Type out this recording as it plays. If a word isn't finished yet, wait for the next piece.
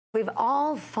We've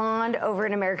all fawned over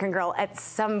an American Girl at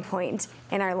some point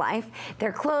in our life.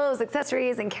 Their clothes,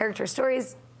 accessories, and character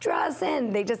stories draw us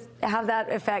in. They just have that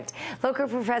effect. Local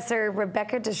professor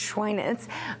Rebecca Schweinetz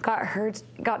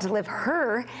got to live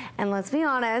her, and let's be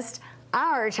honest,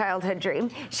 our childhood dream.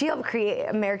 She helped create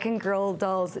American Girl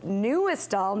doll's newest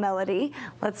doll, Melody.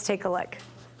 Let's take a look.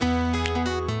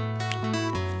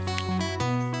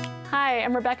 Hi,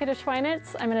 I'm Rebecca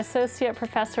Schweinetz. I'm an associate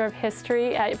professor of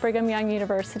history at Brigham Young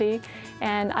University,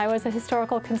 and I was a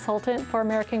historical consultant for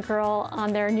American Girl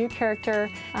on their new character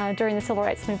during the Civil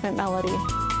Rights Movement, Melody.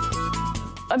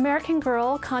 American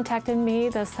Girl contacted me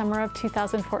the summer of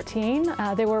 2014.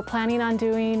 They were planning on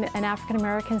doing an African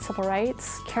American civil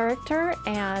rights character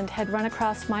and had run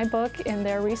across my book in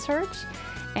their research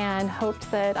and hoped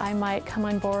that I might come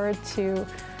on board to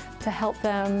help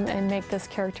them and make this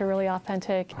character really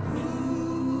authentic.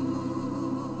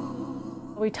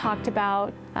 We talked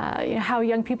about how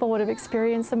young people would have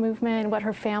experienced the movement, what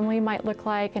her family might look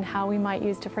like, and how we might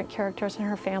use different characters in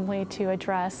her family to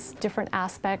address different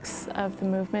aspects of the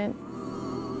movement.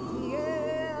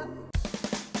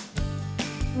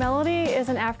 Melody is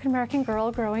an African-American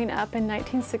girl growing up in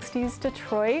 1960s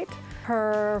Detroit.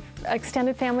 Her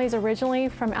extended family is originally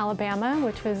from Alabama,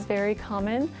 which was very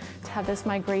common to have this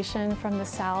migration from the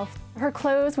South. Her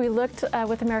clothes, we looked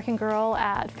with American Girl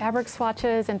at fabric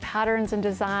swatches and patterns and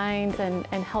designs and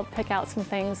helped pick out some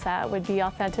things that would be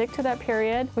authentic to that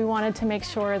period. We wanted to make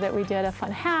sure that we did a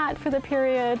fun hat for the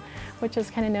period, which is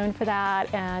kind of known for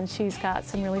that, and she's got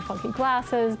some really funky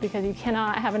glasses because you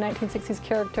cannot have a 1960s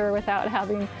character without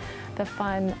having the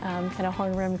fun kind of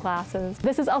horn-rimmed glasses.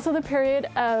 This is also the period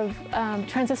of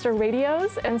transistor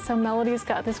radios, and so Melody's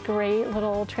got this great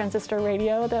little transistor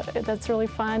radio that's really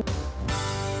fun.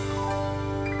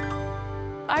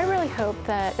 I really hope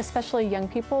that especially young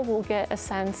people will get a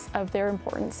sense of their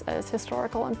importance as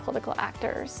historical and political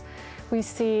actors. We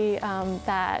see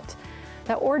that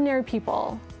ordinary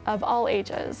people of all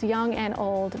ages, young and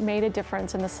old, made a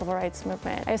difference in the civil rights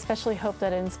movement. I especially hope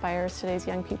that it inspires today's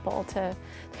young people to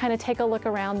kind of take a look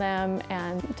around them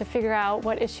and to figure out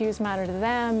what issues matter to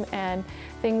them and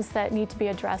things that need to be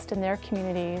addressed in their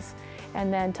communities,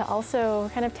 and then to also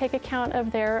kind of take account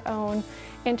of their own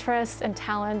interests and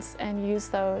talents and use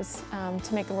those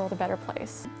to make the world a better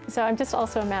place. So I'm just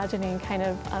also imagining kind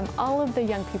of all of the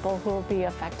young people who will be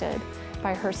affected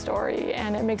by her story,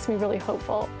 and it makes me really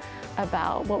hopeful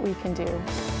about what we can do.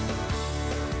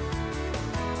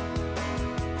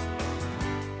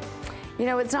 You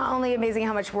know, it's not only amazing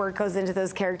how much work goes into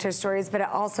those character stories, but it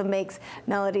also makes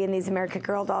Melody and these American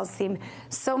Girl dolls seem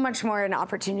so much more an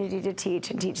opportunity to teach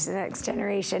and teach the next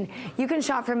generation. You can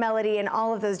shop for Melody and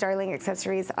all of those darling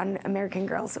accessories on American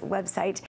Girl's website.